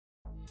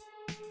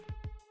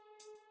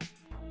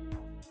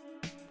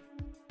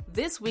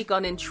This week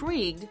on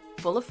Intrigued,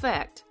 Full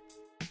Effect.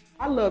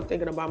 I love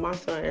thinking about my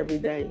son every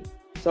day.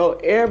 So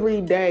every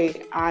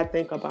day I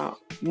think about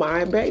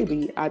my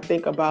baby. I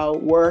think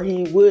about where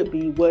he would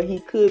be, what he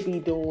could be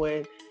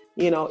doing,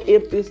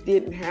 if this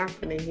didn't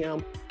happen to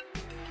him.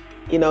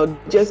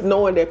 Just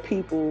knowing that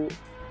people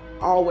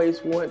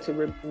always want to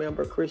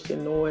remember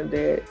Christian, knowing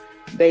that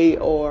they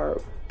are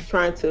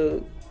trying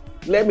to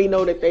let me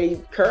know that they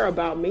care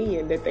about me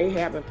and that they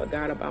haven't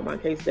forgot about my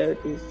case.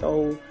 That is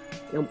so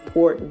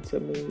important to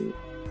me.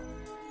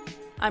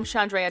 I'm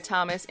Chandrea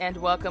Thomas, and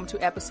welcome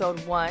to episode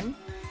 1.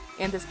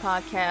 In this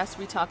podcast,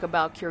 we talk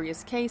about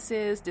curious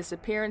cases,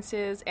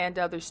 disappearances, and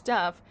other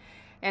stuff.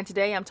 And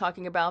today I'm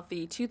talking about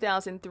the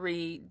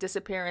 2003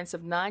 disappearance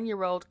of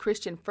 9-year-old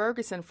Christian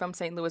Ferguson from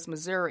St. Louis,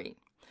 Missouri.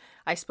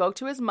 I spoke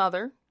to his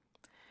mother.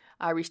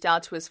 I reached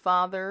out to his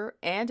father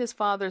and his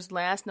father's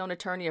last known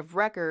attorney of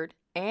record,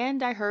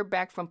 and I heard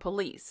back from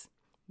police.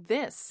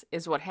 This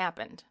is what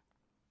happened.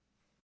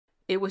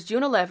 It was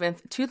June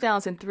 11th,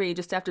 2003,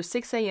 just after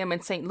 6 a.m. in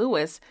St.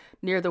 Louis,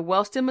 near the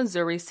Wellston,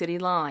 Missouri city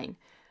line.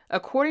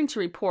 According to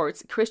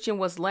reports, Christian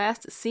was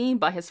last seen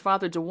by his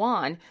father,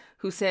 Dewan,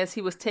 who says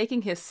he was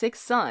taking his sick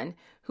son,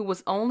 who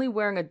was only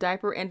wearing a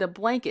diaper and a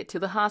blanket, to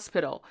the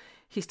hospital.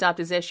 He stopped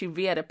his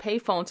SUV at a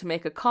payphone to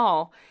make a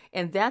call,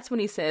 and that's when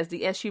he says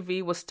the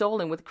SUV was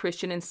stolen with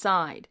Christian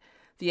inside.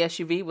 The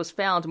SUV was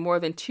found more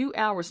than 2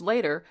 hours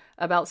later,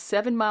 about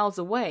 7 miles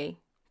away,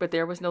 but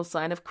there was no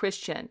sign of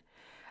Christian.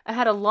 I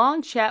had a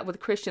long chat with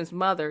Christian's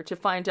mother to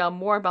find out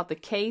more about the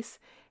case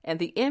and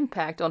the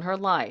impact on her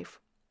life.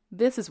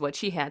 This is what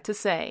she had to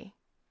say.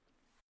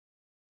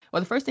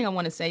 Well, the first thing I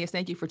want to say is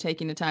thank you for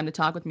taking the time to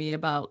talk with me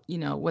about,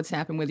 what's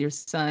happened with your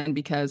son,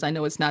 because I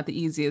know it's not the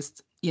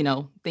easiest,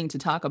 thing to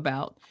talk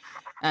about.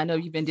 I know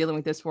you've been dealing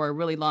with this for a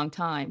really long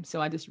time,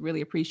 so I just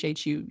really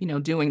appreciate you,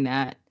 doing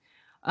that.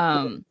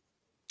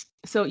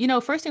 So,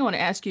 first thing I want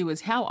to ask you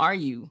is, how are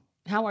you?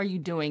 How are you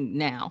doing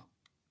now?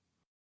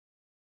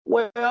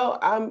 Well,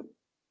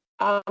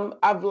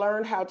 I've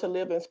learned how to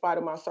live in spite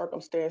of my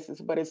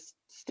circumstances, but it's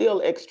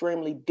still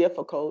extremely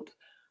difficult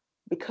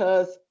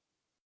because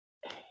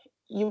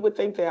you would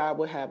think that I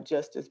would have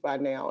justice by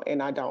now,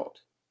 and I don't.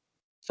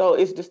 So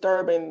it's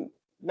disturbing,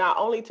 not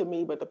only to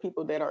me, but the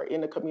people that are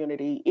in the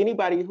community.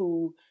 Anybody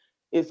who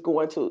is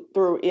going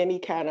through any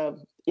kind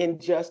of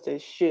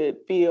injustice should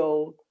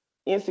feel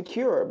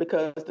insecure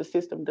because the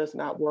system does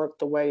not work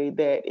the way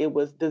that it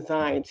was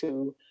designed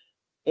to.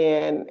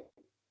 And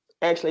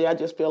actually, I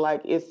just feel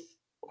like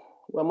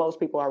most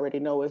people already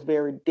know, it's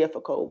very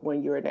difficult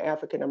when you're an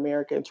African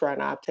American trying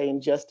to obtain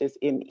justice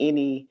in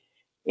any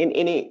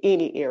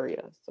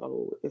area.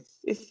 So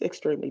it's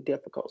extremely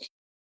difficult.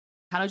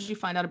 How did you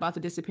find out about the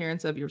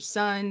disappearance of your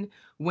son?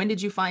 When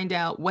did you find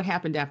out? What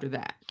happened after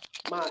that?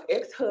 My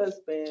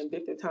ex-husband,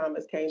 Victor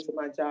Thomas, came to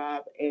my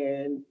job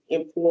and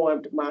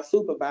informed my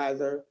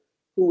supervisor,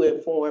 who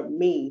informed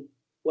me.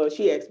 Well,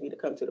 she asked me to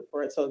come to the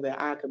front so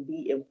that I could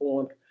be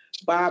informed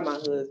by my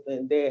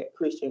husband that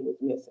Christian was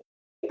missing.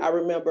 I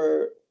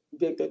remember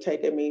Victor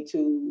taking me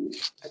to,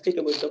 I think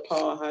it was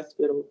DePaul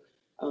Hospital,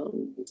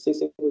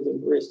 since it was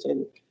in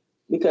Bridgeton,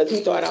 because he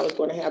thought I was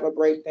going to have a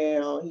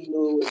breakdown. He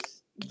knew it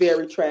was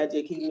very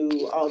tragic. He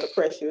knew all the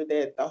pressure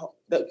that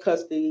the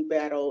custody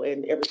battle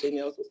and everything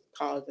else was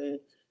causing,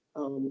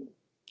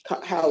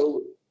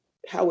 how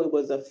it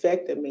was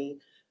affecting me.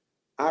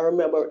 I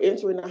remember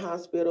entering the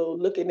hospital,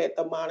 looking at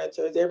the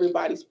monitors.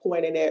 Everybody's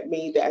pointing at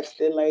me. That's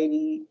the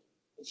lady.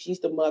 She's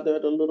the mother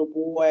of the little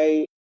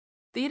boy.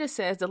 Theda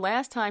says the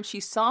last time she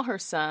saw her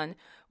son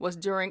was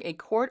during a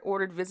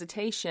court-ordered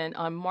visitation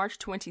on March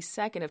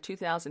 22nd of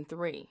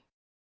 2003.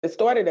 It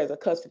started as a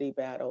custody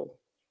battle,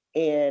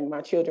 and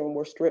my children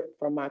were stripped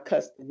from my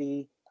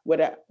custody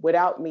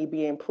without me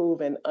being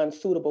proven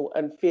unsuitable,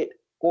 unfit,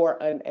 or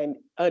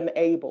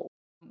unable.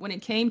 When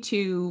it came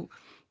to,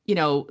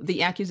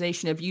 the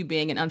accusation of you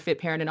being an unfit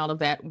parent and all of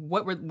that,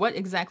 what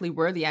exactly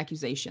were the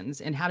accusations,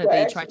 and how did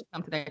they try to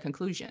come to that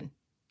conclusion?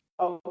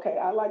 Okay,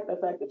 I like the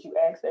fact that you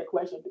asked that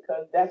question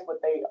because that's what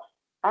they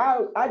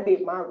are. I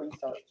did my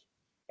research,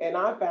 and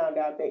I found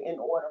out that in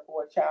order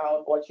for a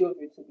child or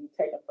children to be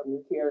taken from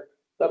your care,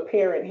 the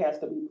parent has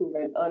to be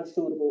proven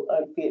unsuitable,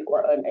 unfit,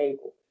 or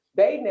unable.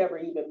 They never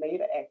even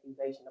made an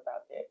accusation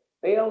about that.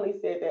 They only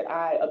said that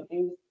I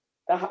abused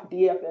the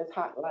DFS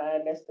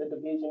hotline, that's the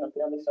Division of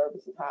Family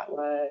Services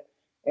hotline,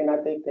 and I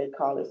think they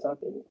call it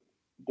something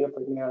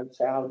different now,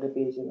 Child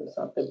Division or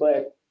something,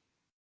 but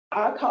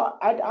I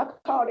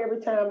called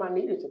every time I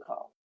needed to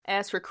call.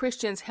 As for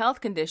Christian's health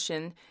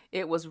condition,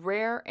 it was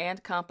rare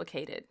and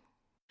complicated.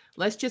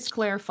 Let's just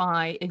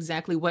clarify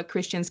exactly what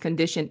Christian's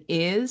condition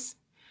is,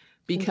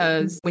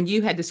 because when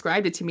you had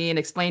described it to me and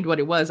explained what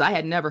it was, I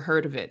had never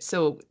heard of it.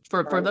 So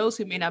for those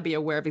who may not be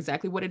aware of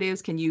exactly what it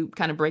is, can you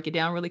kind of break it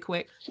down really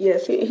quick?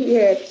 Yes, he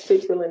had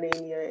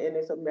citrullinemia, and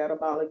it's a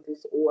metabolic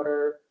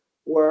disorder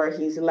where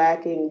he's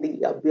lacking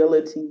the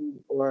ability,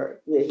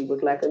 he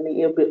was lacking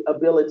the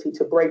ability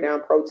to break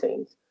down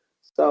proteins.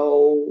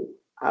 So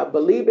I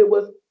believe it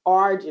was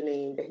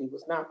arginine that he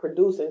was not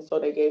producing. So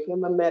they gave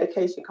him a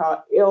medication called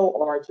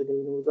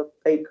L-arginine. It was a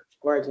fake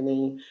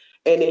arginine,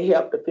 and it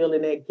helped to fill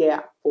in that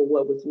gap for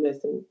what was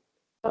missing.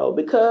 So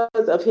because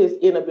of his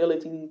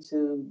inability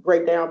to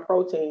break down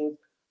proteins,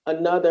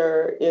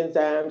 another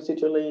enzyme,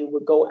 citrulline,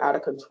 would go out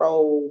of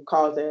control,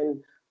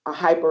 causing a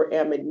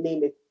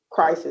hyperammonemic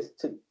crisis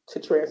to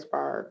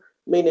transpire,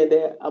 meaning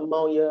that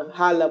ammonia,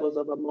 high levels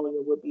of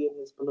ammonia would be in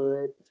his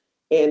blood.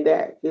 And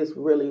that is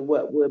really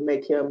what would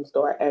make him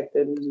start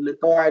acting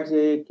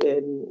lethargic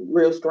and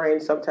real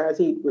strange. Sometimes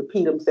he'd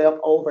repeat himself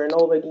over and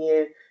over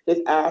again. His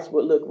eyes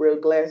would look real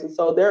glassy.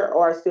 So there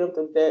are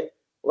symptoms that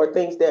or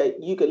things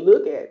that you could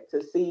look at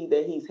to see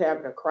that he's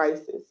having a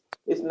crisis.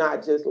 It's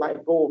not just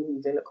like, boom,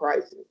 he's in a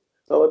crisis.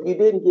 So if you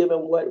didn't give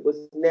him what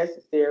was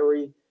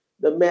necessary,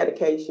 the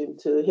medication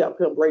to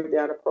help him break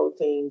down the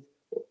proteins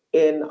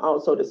and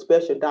also the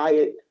special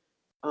diet,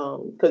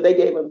 because they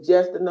gave him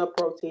just enough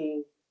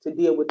protein to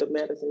deal with the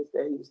medicines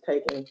that he was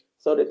taking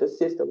so that the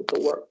system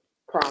could work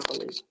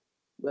properly.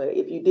 But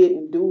if you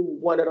didn't do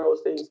one of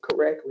those things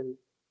correctly,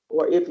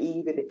 or if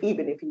even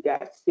if he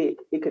got sick,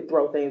 it could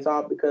throw things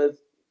off because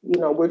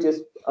we're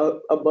just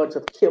a bunch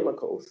of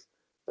chemicals.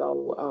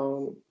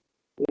 So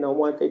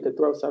one thing could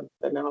throw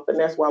something off, and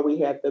that's why we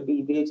have to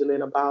be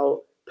vigilant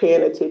about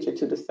paying attention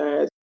to the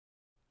signs.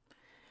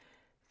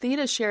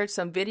 Theda shared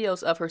some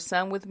videos of her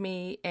son with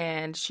me,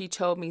 and she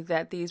told me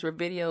that these were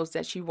videos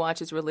that she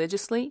watches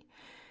religiously.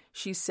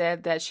 She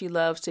said that she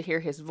loves to hear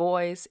his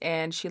voice,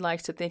 and she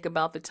likes to think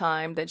about the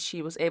time that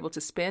she was able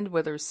to spend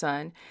with her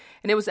son.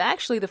 And it was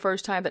actually the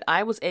first time that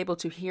I was able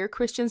to hear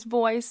Christian's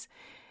voice.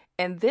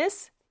 And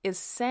this is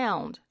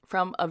sound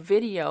from a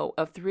video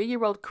of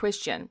 3-year-old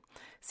Christian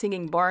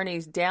singing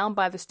Barney's Down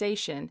by the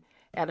Station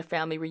at a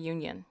family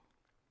reunion.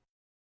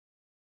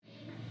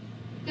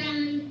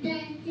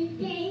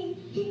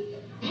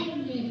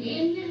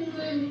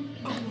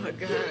 Oh my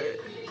God.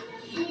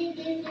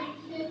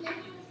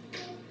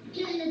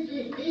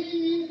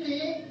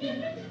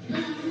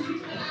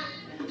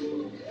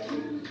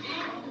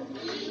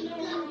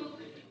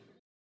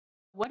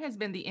 What has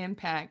been the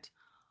impact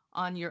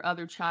on your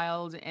other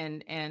child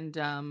and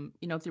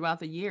throughout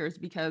the years?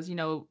 Because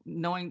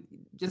knowing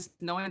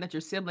that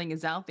your sibling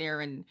is out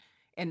there and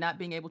not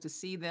being able to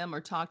see them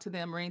or talk to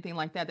them or anything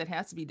like that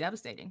has to be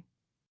devastating.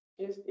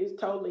 It's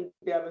totally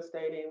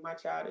devastating. My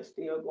child is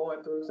still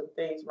going through some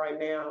things right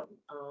now.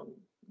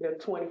 They're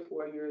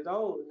 24 years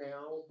old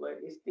now, but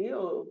it's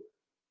still,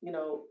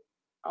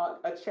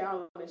 a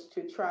challenge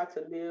to try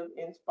to live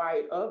in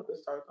spite of the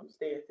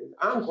circumstances.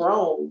 I'm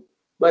grown,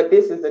 but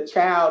this is a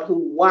child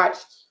who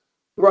watched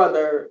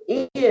brother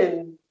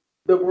in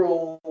the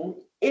room,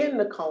 in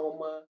the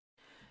coma.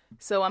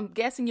 So I'm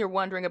guessing you're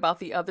wondering about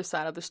the other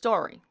side of the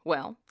story.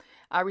 Well,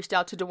 I reached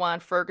out to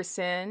DeJuan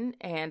Ferguson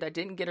and I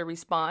didn't get a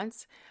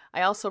response.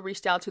 I also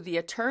reached out to the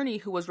attorney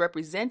who was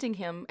representing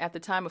him at the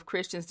time of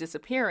Christian's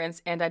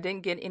disappearance, and I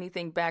didn't get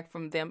anything back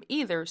from them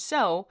either.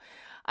 So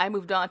I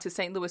moved on to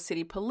St. Louis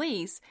City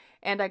Police,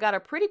 and I got a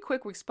pretty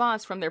quick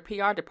response from their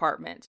PR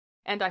department.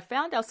 And I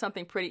found out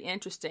something pretty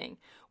interesting.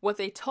 What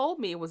they told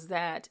me was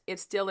that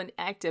it's still an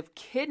active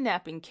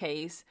kidnapping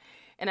case.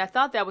 And I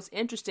thought that was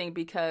interesting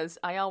because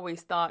I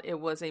always thought it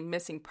was a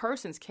missing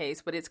persons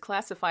case, but it's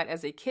classified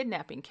as a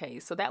kidnapping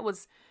case. So that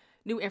was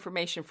new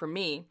information for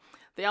me.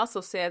 They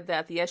also said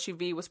that the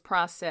SUV was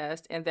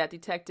processed and that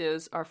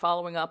detectives are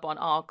following up on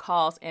all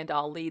calls and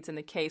all leads in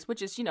the case,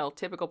 which is,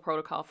 typical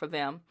protocol for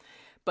them.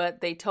 But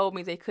they told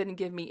me they couldn't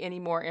give me any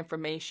more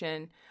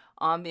information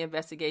on the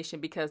investigation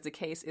because the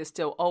case is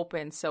still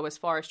open. So as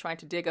far as trying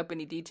to dig up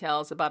any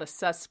details about a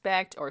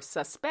suspect or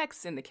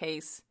suspects in the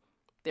case,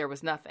 there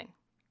was nothing.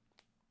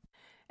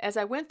 As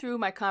I went through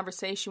my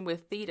conversation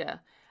with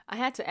Theda, I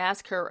had to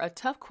ask her a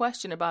tough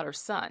question about her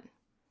son.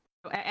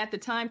 At the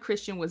time,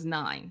 Christian was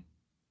 9.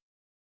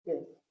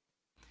 Yes.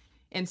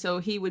 And so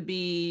he would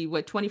be,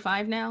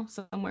 25 now?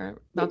 Somewhere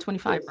about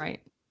 25, yes.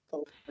 Right?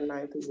 So the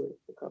 9th he would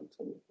become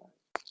 25.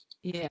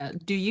 Yeah.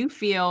 Do you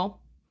feel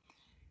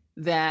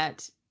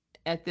that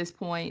at this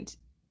point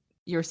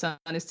your son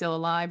is still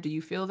alive? Do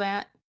you feel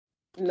that?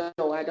 No,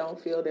 I don't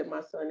feel that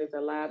my son is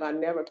alive. I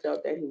never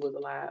felt that he was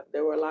alive.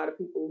 There were a lot of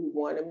people who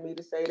wanted me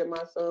to say that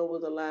my son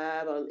was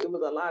alive. It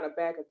was a lot of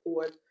back and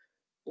forth,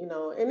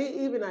 and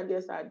even I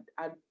guess I,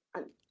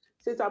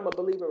 since I'm a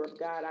believer of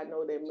God, I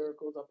know that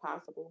miracles are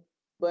possible.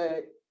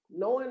 But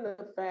knowing the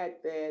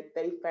fact that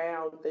they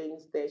found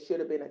things that should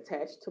have been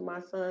attached to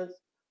my son's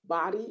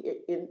body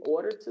in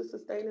order to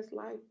sustain his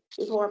life,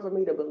 it's hard for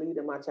me to believe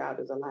that my child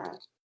is alive.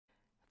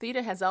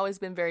 Theda has always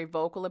been very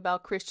vocal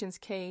about Christian's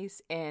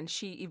case, and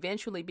she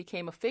eventually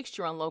became a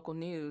fixture on local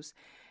news.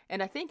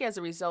 And I think as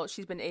a result,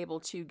 she's been able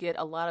to get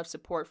a lot of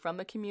support from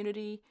the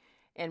community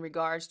in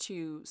regards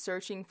to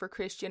searching for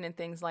Christian and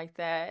things like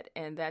that.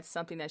 And that's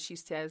something that she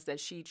says that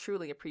she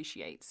truly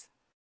appreciates.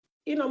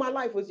 My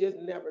life was just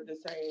never the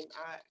same.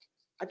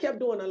 I kept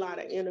doing a lot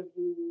of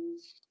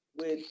interviews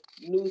with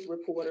news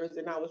reporters,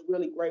 and I was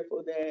really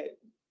grateful that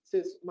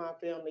since my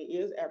family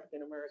is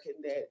African American,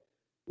 that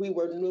we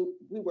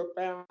were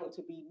found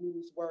to be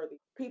newsworthy.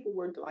 People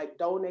were like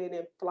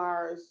donating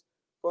flyers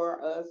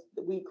for us.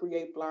 We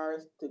create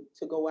flyers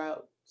to go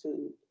out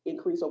to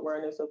increase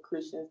awareness of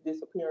Christians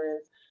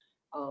disappearance.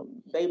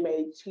 They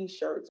made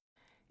T-shirts.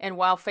 And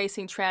while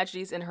facing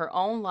tragedies in her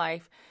own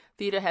life,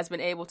 Theda has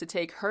been able to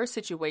take her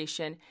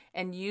situation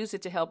and use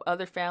it to help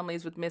other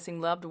families with missing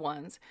loved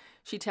ones.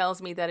 She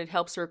tells me that it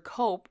helps her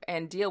cope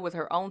and deal with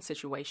her own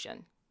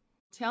situation.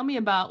 Tell me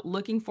about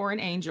Looking for an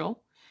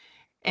Angel,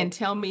 and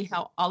tell me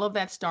how all of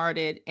that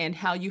started and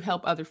how you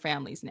help other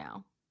families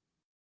now.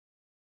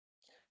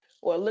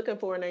 Well, Looking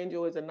for an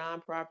Angel is a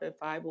nonprofit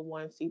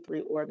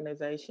 501c3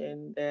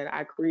 organization that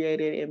I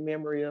created in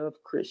memory of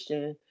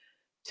Christian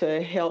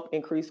to help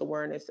increase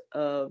awareness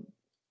of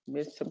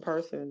missing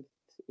persons.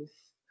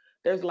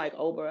 There's like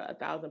over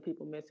 1,000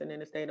 people missing in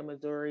the state of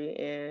Missouri,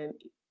 and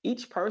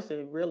each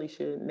person really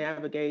should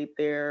navigate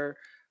their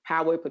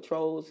highway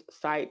patrols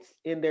sites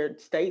in their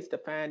states to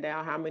find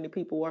out how many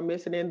people are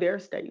missing in their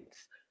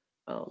states.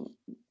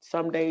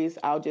 Some days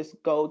I'll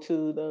just go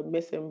to the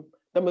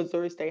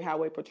Missouri State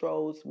Highway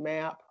Patrol's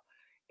map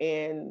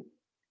and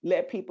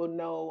let people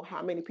know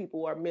how many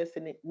people are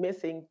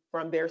missing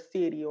from their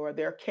city or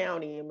their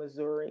county in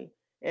Missouri.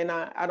 And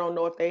I don't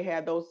know if they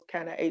have those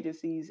kind of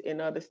agencies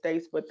in other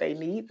states, but they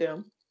need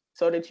them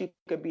so that you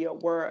could be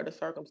aware of the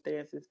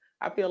circumstances.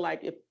 I feel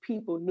like if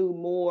people knew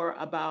more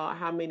about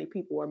how many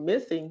people are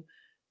missing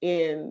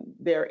in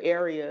their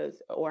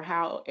areas or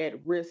how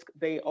at risk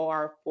they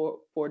are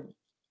for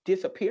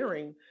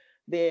disappearing,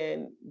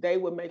 then they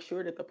would make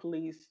sure that the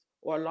police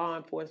or law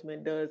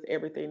enforcement does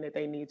everything that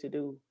they need to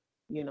do,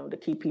 to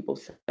keep people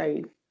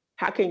safe.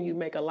 How can you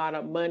make a lot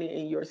of money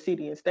in your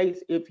city and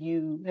states if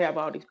you have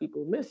all these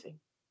people missing?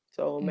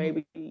 So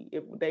maybe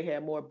if they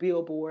had more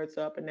billboards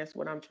up, and that's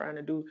what I'm trying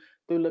to do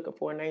through Looking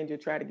for an Angel,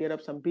 try to get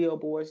up some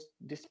billboards,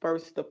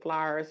 disperse the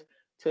flyers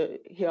to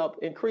help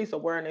increase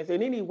awareness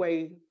in any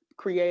way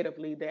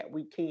creatively that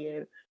we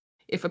can.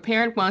 If a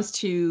parent wants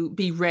to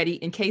be ready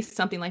in case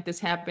something like this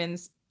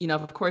happens,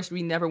 of course,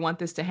 we never want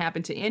this to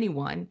happen to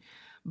anyone.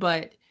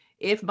 But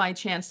if by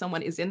chance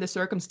someone is in the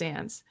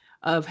circumstance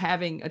of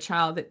having a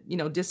child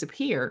that,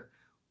 disappear,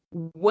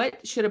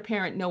 what should a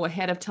parent know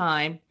ahead of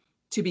time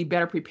to be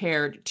better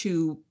prepared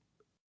to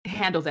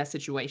handle that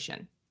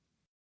situation?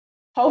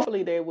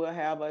 Hopefully they will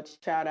have a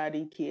child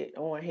ID kit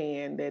on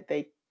hand that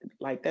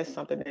that's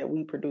something that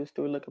we produce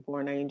through Looking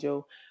for an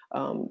Angel,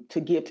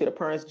 to give to the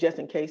parents just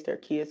in case their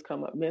kids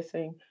come up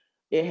missing.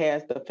 It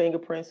has the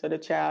fingerprints of the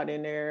child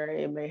in there.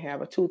 It may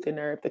have a tooth in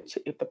there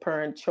if the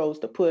parent chose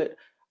to put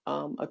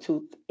a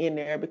tooth in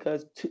there,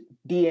 because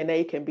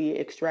DNA can be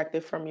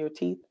extracted from your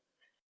teeth.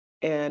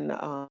 And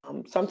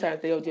sometimes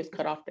they'll just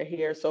cut off the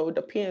hair. So it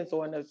depends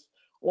on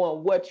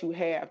what you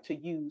have to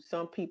use.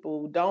 Some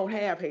people don't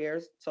have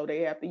hairs, so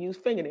they have to use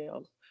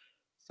fingernails.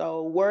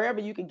 So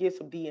wherever you can get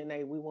some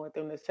DNA, we want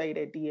them to say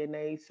that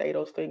DNA, say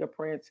those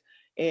fingerprints,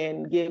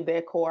 and give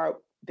that card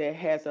that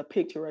has a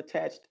picture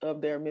attached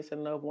of their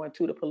missing loved one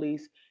to the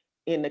police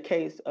in the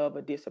case of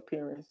a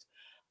disappearance.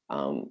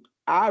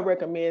 I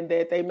recommend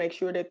that they make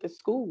sure that the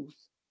schools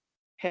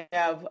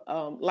have,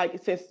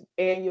 since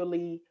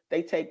annually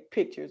they take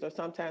pictures, or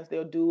sometimes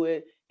they'll do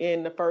it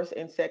in the first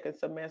and second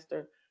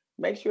semester.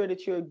 Make sure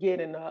that you're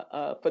getting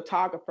a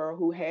photographer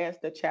who has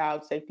the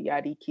child safety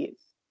ID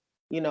kits,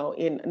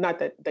 in not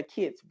the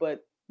kits,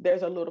 but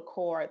there's a little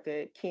card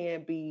that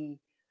can be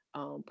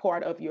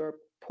part of your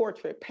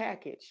portrait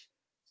package.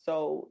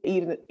 So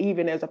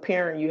even as a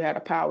parent, you have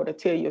the power to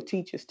tell your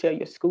teachers, tell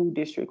your school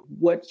district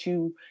what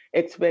you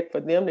expect for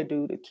them to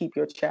do to keep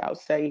your child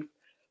safe.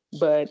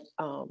 But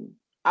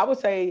I would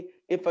say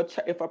if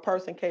a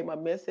person came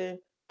up missing,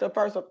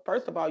 first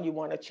of all, you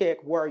want to check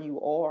where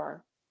you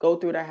are. Go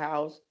through the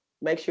house,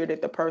 make sure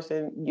that the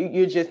person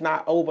you're just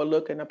not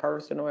overlooking the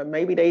person, or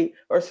maybe they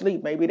are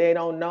asleep, maybe they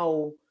don't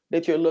know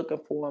that you're looking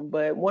for them.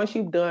 But once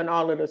you've done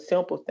all of the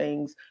simple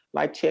things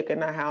like checking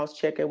the house,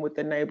 checking with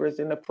the neighbors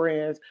and the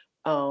friends,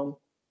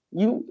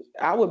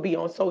 I would be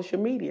on social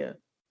media.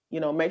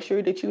 Make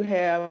sure that you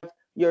have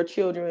your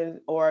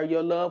children or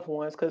your loved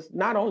ones, because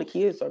not only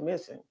kids are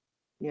missing.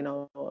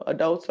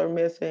 Adults are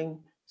missing.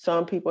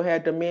 Some people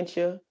had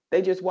dementia.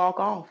 They just walk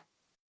off.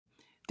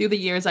 Through the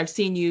years, I've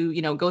seen you,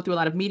 go through a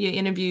lot of media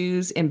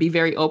interviews and be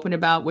very open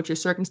about what your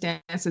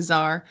circumstances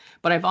are.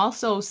 But I've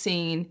also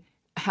seen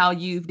how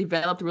you've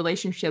developed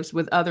relationships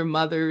with other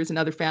mothers and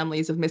other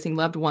families of missing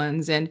loved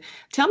ones. And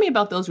tell me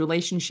about those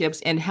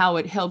relationships and how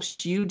it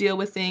helps you deal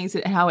with things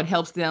and how it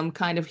helps them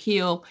kind of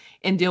heal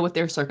and deal with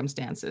their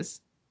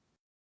circumstances.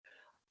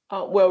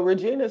 Well,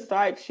 Regina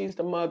Sykes, she's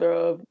the mother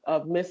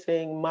of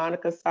missing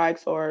Monica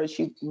Sykes, or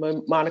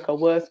Monica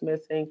was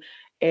missing,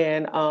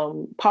 and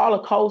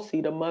Paula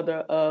Kosey, the mother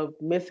of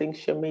missing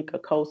Shamika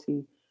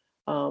Kosey.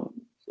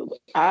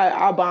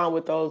 I bond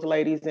with those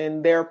ladies,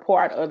 and they're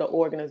part of the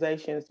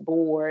organization's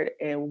board,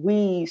 and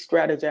we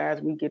strategize.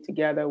 We get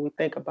together, we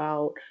think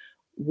about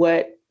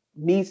what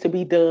needs to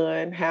be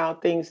done, how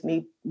things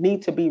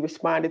need to be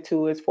responded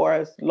to as far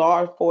as law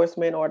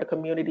enforcement or the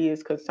community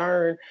is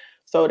concerned.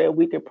 so that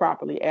we can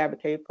properly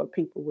advocate for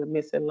people with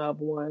missing loved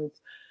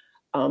ones.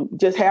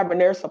 Just having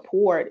their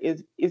support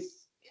is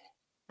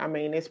I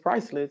mean, it's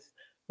priceless,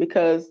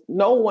 because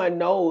no one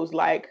knows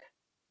like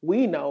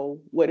we know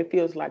what it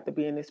feels like to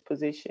be in this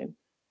position.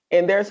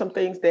 And there are some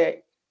things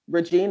that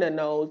Regina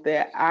knows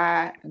that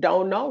I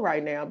don't know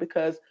right now,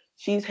 because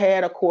she's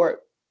had a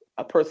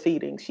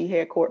proceeding. She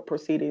had court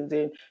proceedings,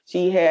 and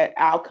she had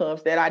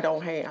outcomes that I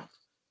don't have.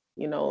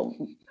 You know,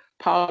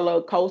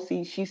 Paula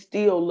Cosi, she's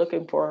still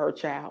looking for her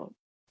child.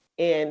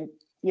 And,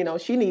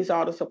 she needs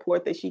all the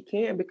support that she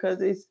can,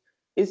 because it's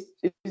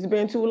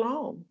been too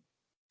long.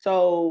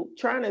 So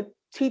trying to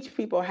teach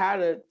people how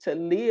to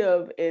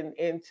live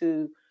and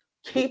to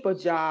keep a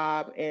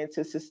job and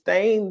to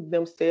sustain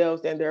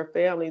themselves and their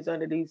families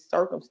under these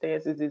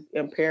circumstances is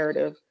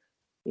imperative.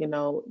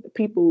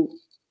 People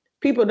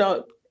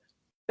don't,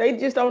 they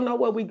just don't know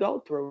what we go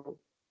through.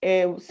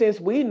 And since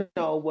we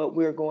know what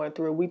we're going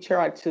through, we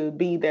try to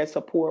be that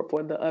support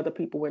for the other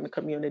people in the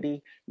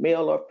community,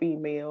 male or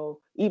female,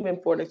 even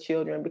for the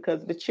children,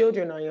 because the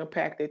children are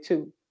impacted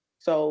too.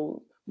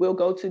 So we'll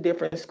go to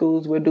different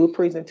schools, we'll do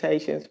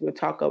presentations, we'll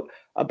talk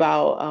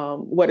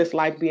about what it's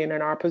like being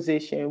in our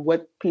position,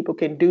 what people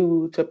can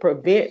do to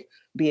prevent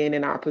being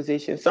in our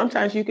position.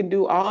 Sometimes you can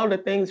do all the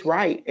things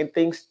right and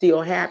things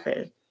still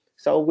happen.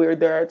 So we're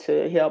there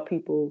to help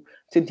people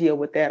to deal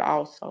with that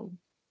also.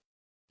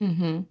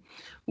 Mm-hmm.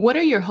 What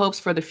are your hopes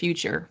for the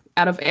future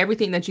out of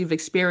everything that you've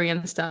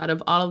experienced, out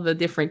of all of the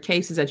different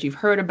cases that you've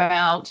heard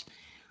about?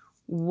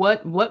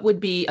 What would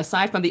be,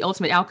 aside from the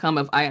ultimate outcome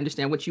of, I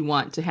understand what you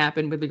want to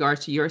happen with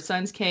regards to your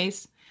son's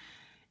case,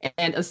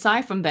 and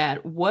aside from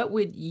that, what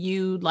would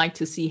you like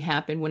to see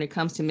happen when it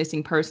comes to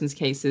missing persons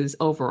cases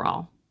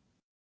overall?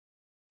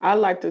 I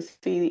like to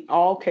see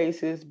all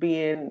cases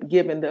being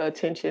given the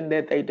attention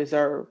that they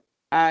deserve.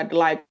 I'd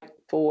like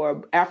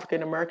for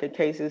African American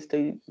cases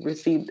to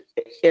receive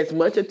as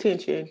much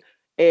attention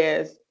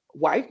as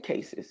white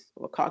cases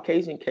or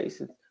Caucasian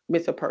cases,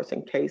 missing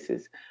person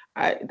cases.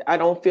 I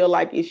don't feel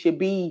like it should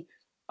be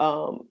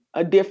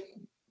a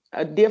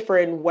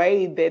different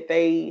way that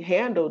they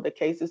handle the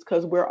cases,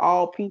 because we're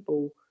all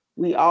people.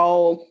 We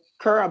all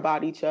care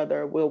about each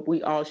other. Well,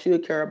 we all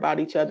should care about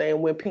each other.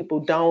 And when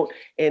people don't,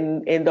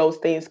 and those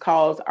things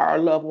cause our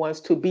loved ones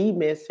to be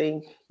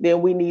missing,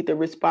 then we need to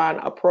respond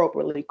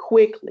appropriately,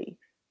 quickly.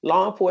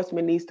 Law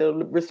enforcement needs to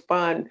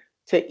respond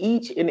to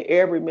each and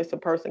every missing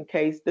person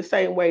case the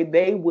same way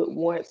they would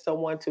want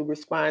someone to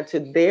respond to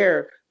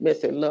their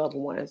missing loved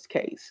one's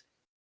case.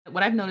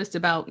 What I've noticed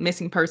about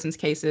missing persons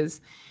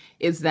cases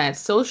is that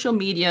social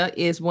media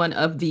is one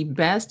of the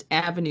best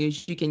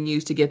avenues you can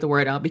use to get the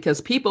word out, because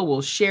people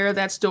will share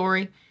that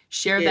story,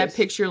 share that Yes,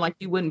 picture like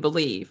you wouldn't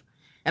believe.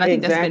 And I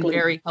think that's been exactly.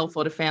 very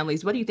helpful to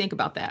families. What do you think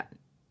about that?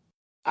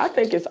 I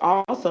think it's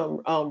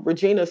awesome.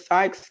 Regina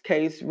Sykes'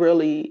 case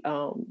really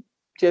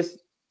just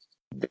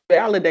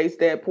validates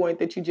that point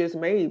that you just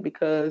made,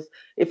 because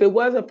if it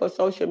wasn't for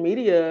social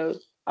media,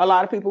 a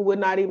lot of people would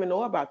not even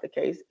know about the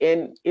case.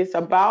 And it's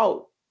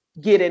about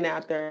getting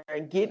out there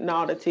and getting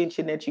all the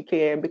attention that you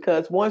can,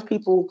 because once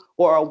people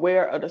are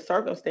aware of the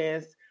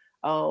circumstance,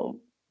 um,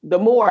 the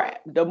more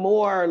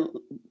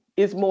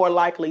it's more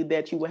likely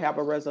that you will have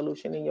a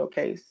resolution in your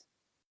case.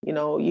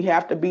 You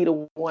have to be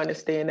the one to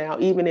stand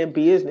out. Even in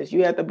business,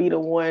 you have to be the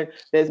one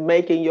that's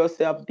making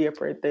yourself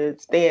different,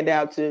 that stand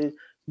out to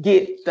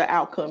get the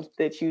outcomes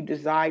that you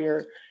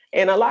desire.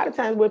 And a lot of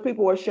times when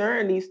people are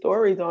sharing these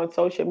stories on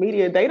social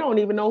media, they don't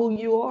even know who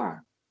you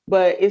are.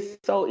 But it's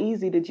so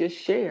easy to just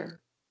share.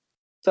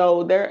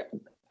 So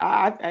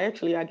I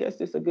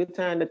guess it's a good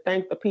time to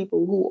thank the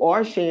people who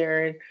are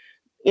sharing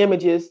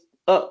images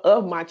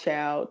of my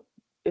child,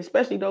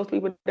 especially those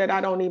people that I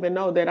don't even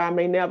know, that I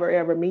may never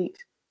ever meet.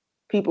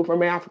 People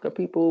from Africa,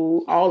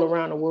 people all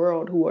around the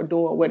world who are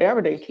doing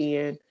whatever they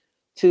can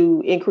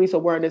to increase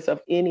awareness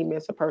of any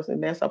missing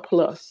person. That's a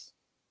plus.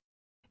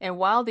 And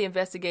while the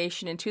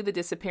investigation into the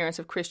disappearance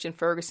of Christian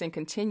Ferguson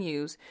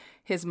continues,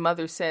 his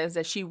mother says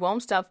that she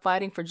won't stop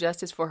fighting for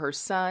justice for her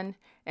son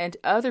and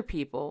other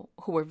people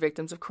who were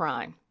victims of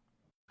crime.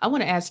 I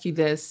want to ask you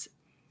this.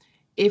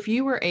 If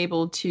you were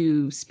able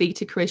to speak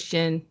to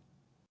Christian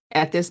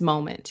at this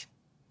moment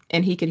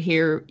and he could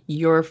hear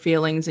your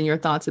feelings and your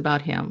thoughts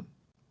about him,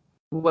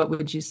 what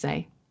would you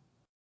say?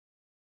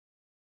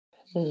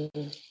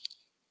 Mm.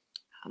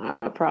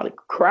 I probably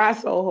cry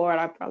so hard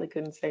I probably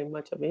couldn't say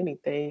much of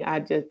anything.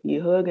 I'd just be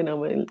hugging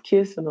them and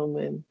kissing them,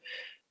 and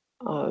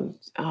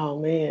oh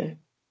man,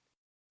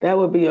 that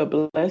would be a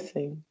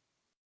blessing.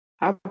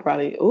 I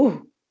probably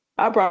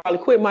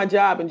quit my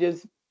job and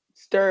just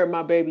stare at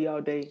my baby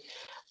all day.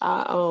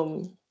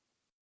 I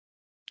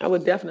I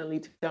would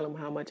definitely tell him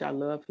how much I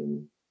love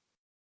him,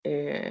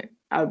 and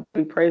I'd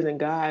be praising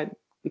God,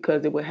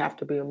 because it would have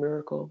to be a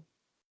miracle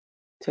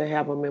to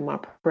have him in my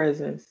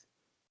presence.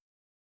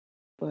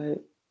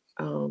 But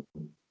um,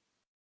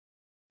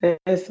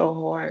 that's so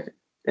hard.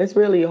 That's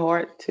really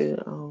hard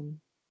to.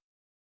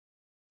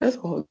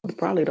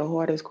 Probably the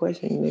hardest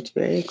question that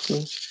you asked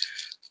me.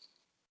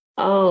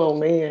 Oh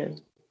man,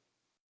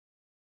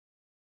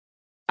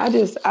 I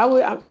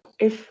would.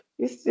 if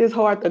it's just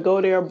hard to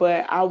go there,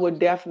 but I would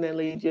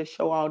definitely just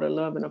show all the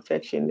love and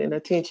affection and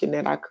attention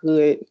that I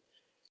could.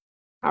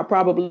 I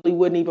probably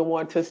wouldn't even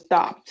want to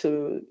stop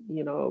to,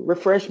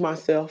 refresh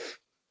myself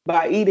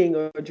by eating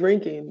or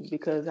drinking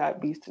because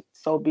I'd be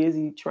so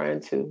busy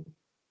trying to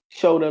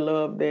show the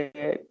love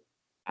that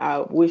I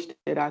wish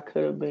that I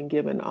could have been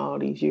given all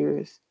these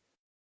years.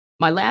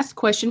 My last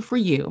question for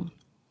you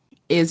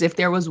is, if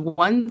there was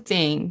one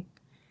thing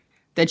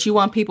that you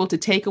want people to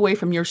take away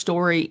from your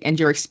story and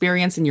your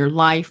experience in your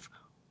life,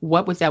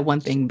 what would that one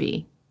thing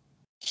be?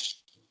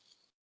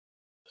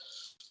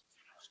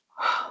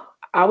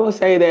 I will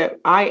say that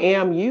I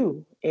am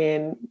you,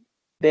 and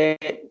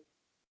that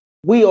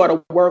we ought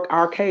to work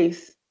our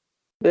case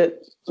that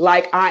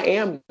like I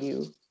am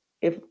you.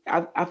 If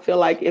I feel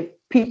like if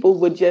people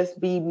would just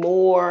be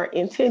more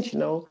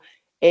intentional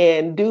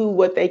and do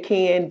what they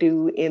can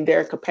do in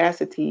their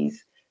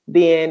capacities,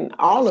 then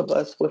all of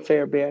us would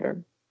fare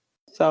better.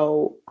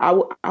 So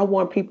I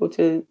want people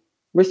to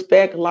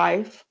respect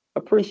life,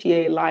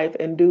 appreciate life,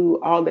 and do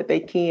all that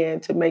they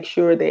can to make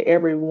sure that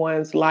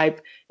everyone's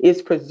life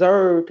is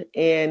preserved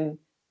and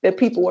that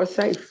people are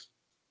safe,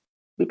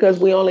 because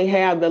we only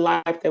have the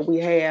life that we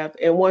have.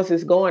 And once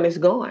it's gone, it's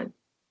gone.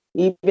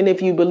 Even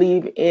if you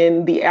believe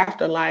in the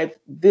afterlife,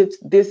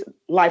 this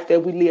life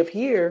that we live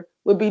here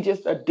would be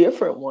just a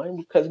different one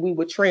because we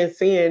would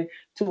transcend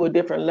to a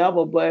different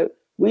level. But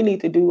we need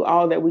to do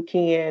all that we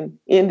can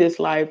in this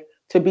life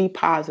to be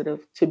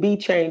positive, to be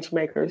change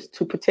makers,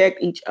 to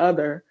protect each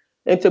other,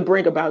 and to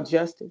bring about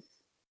justice.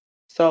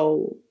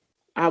 So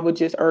I would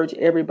just urge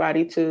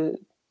everybody to,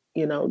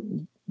 you know,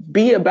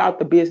 be about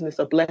the business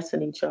of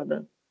blessing each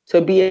other,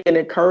 to be an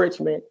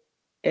encouragement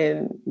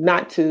and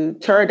not to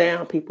tear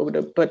down people,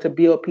 but to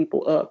build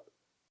people up,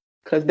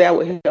 because that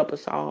would help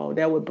us all.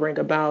 That would bring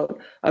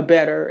about a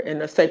better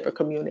and a safer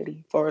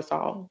community for us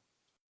all.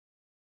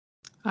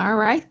 All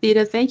right,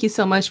 Theda, thank you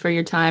so much for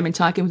your time and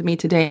talking with me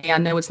today. I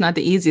know it's not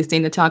the easiest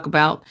thing to talk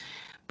about,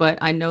 but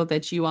I know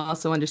that you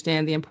also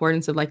understand the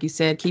importance of, like you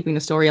said, keeping the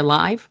story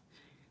alive,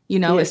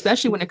 Yes.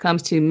 especially when it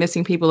comes to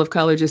missing people of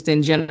color just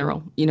in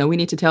general. We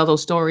need to tell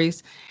those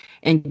stories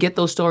and get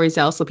those stories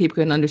out so people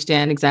can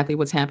understand exactly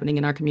what's happening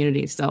in our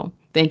communities. So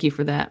thank you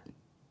for that.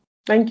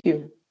 Thank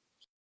you.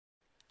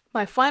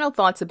 My final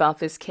thoughts about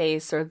this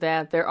case are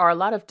that there are a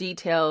lot of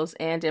details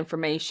and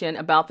information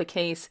about the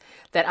case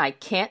that I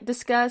can't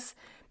discuss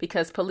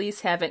because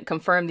police haven't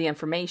confirmed the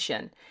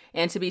information.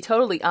 And to be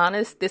totally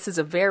honest, this is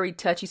a very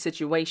touchy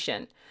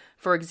situation.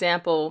 For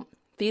example,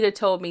 Theda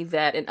told me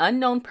that an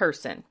unknown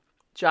person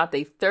dropped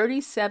a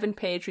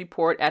 37-page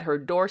report at her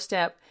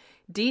doorstep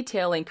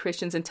detailing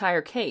Christian's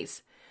entire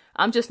case.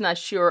 I'm just not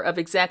sure of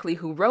exactly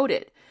who wrote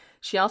it.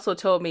 She also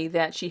told me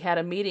that she had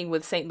a meeting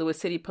with St. Louis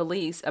City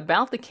Police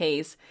about the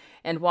case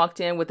and walked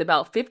in with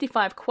about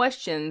 55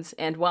 questions,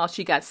 and while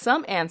she got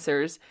some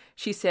answers,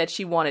 she said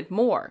she wanted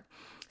more.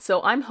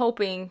 So I'm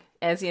hoping,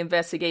 as the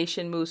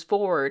investigation moves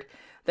forward,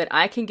 that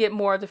I can get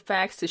more of the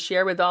facts to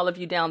share with all of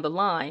you down the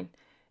line,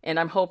 and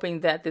I'm hoping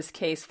that this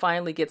case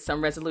finally gets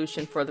some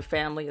resolution for the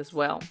family as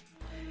well.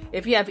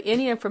 If you have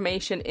any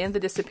information in the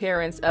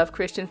disappearance of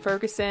Christian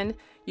Ferguson,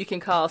 you can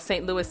call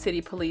St. Louis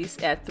City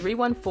Police at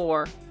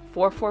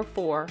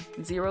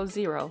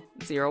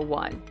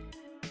 314-444-0001.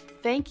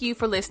 Thank you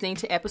for listening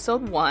to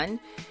episode 1.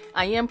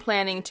 I am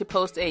planning to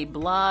post a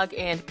blog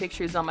and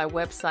pictures on my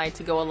website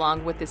to go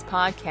along with this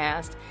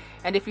podcast.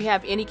 And if you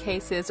have any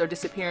cases or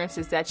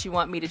disappearances that you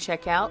want me to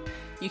check out,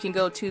 you can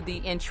go to the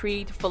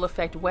Intrigued Full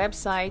Effect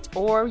website,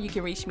 or you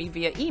can reach me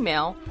via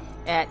email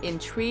at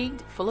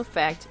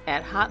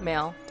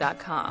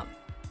intriguedfulleffect@hotmail.com.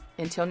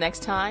 Until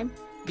next time,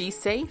 be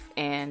safe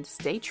and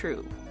stay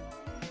true.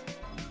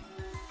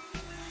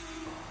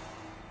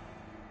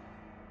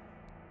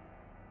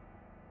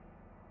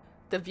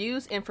 The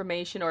views,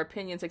 information, or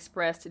opinions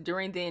expressed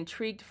during the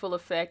Intrigued Full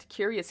Effect,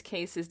 Curious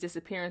Cases,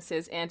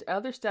 Disappearances, and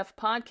Other Stuff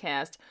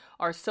podcast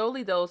are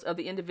solely those of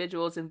the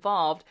individuals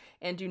involved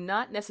and do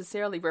not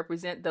necessarily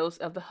represent those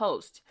of the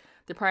host.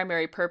 The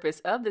primary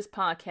purpose of this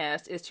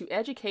podcast is to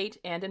educate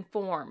and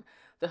inform.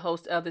 The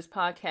host of this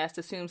podcast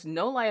assumes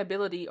no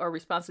liability or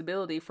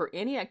responsibility for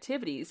any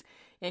activities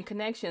in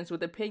connections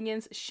with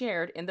opinions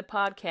shared in the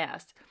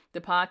podcast. The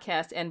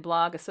podcast and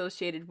blog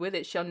associated with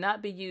it shall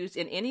not be used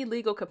in any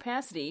legal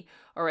capacity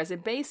or as a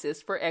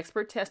basis for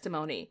expert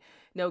testimony.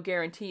 No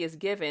guarantee is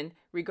given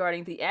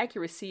regarding the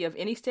accuracy of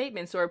any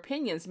statements or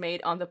opinions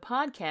made on the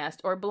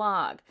podcast or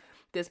blog.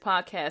 This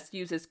podcast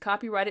uses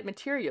copyrighted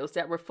materials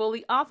that were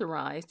fully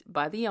authorized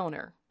by the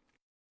owner.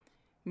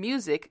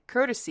 Music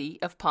courtesy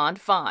of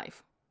Pond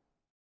 5.